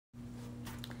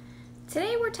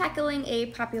Today we're tackling a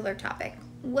popular topic.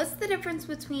 What's the difference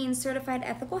between Certified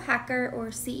Ethical Hacker, or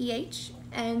CEH,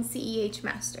 and CEH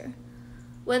Master?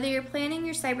 Whether you're planning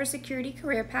your cybersecurity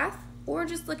career path or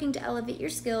just looking to elevate your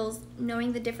skills,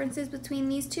 knowing the differences between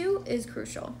these two is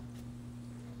crucial.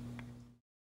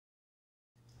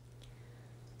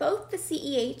 Both the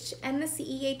CEH and the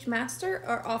CEH Master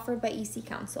are offered by EC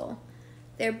Council.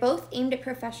 They're both aimed at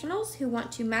professionals who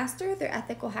want to master their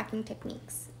ethical hacking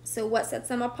techniques. So what sets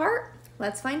them apart?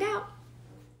 Let's find out.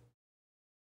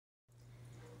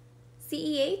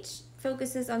 CEH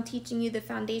focuses on teaching you the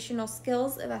foundational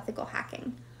skills of ethical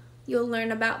hacking. You'll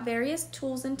learn about various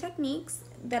tools and techniques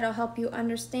that'll help you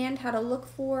understand how to look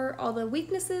for all the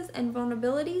weaknesses and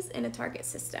vulnerabilities in a target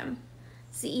system.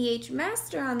 CEH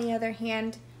Master, on the other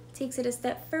hand, takes it a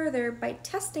step further by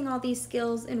testing all these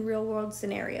skills in real-world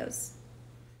scenarios.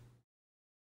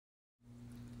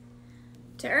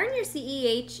 To earn your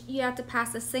CEH, you have to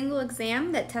pass a single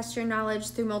exam that tests your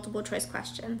knowledge through multiple choice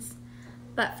questions.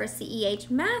 But for CEH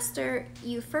Master,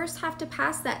 you first have to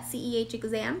pass that CEH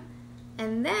exam,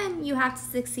 and then you have to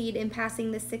succeed in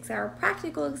passing the 6-hour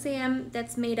practical exam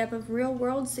that's made up of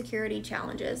real-world security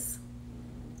challenges.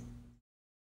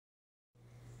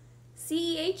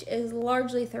 CEH is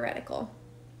largely theoretical,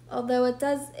 although it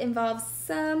does involve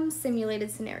some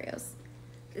simulated scenarios.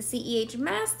 The CEH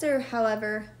Master,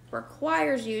 however,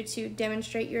 requires you to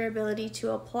demonstrate your ability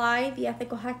to apply the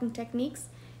ethical hacking techniques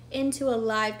into a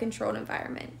live controlled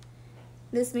environment.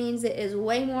 This means it is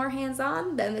way more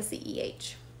hands-on than the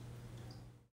CEH.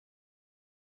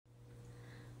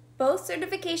 Both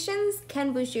certifications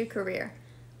can boost your career,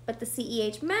 but the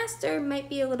CEH Master might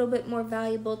be a little bit more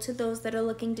valuable to those that are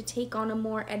looking to take on a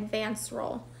more advanced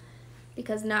role,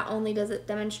 because not only does it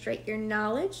demonstrate your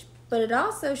knowledge, but it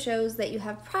also shows that you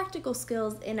have practical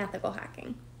skills in ethical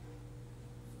hacking.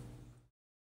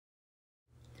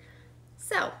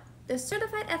 So, the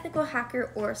Certified Ethical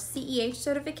Hacker, or CEH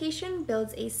certification,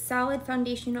 builds a solid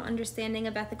foundational understanding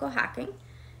of ethical hacking,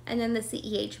 and then the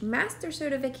CEH Master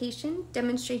certification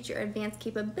demonstrates your advanced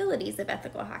capabilities of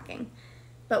ethical hacking.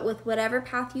 But with whatever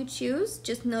path you choose,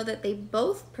 just know that they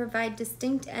both provide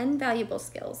distinct and valuable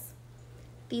skills.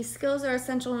 These skills are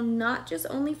essential not just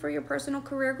only for your personal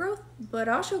career growth, but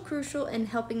also crucial in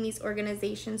helping these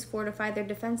organizations fortify their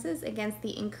defenses against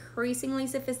the increasingly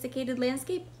sophisticated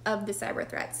landscape of the cyber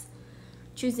threats.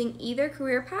 Choosing either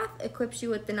career path equips you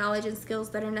with the knowledge and skills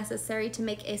that are necessary to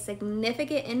make a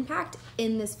significant impact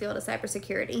in this field of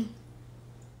cybersecurity.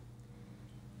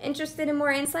 Interested in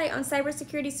more insight on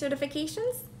cybersecurity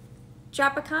certifications?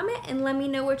 Drop a comment and let me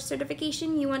know which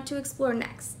certification you want to explore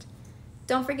next.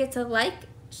 Don't forget to like,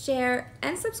 share,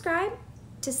 and subscribe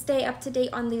to stay up to date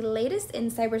on the latest in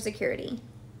cybersecurity.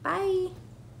 Bye!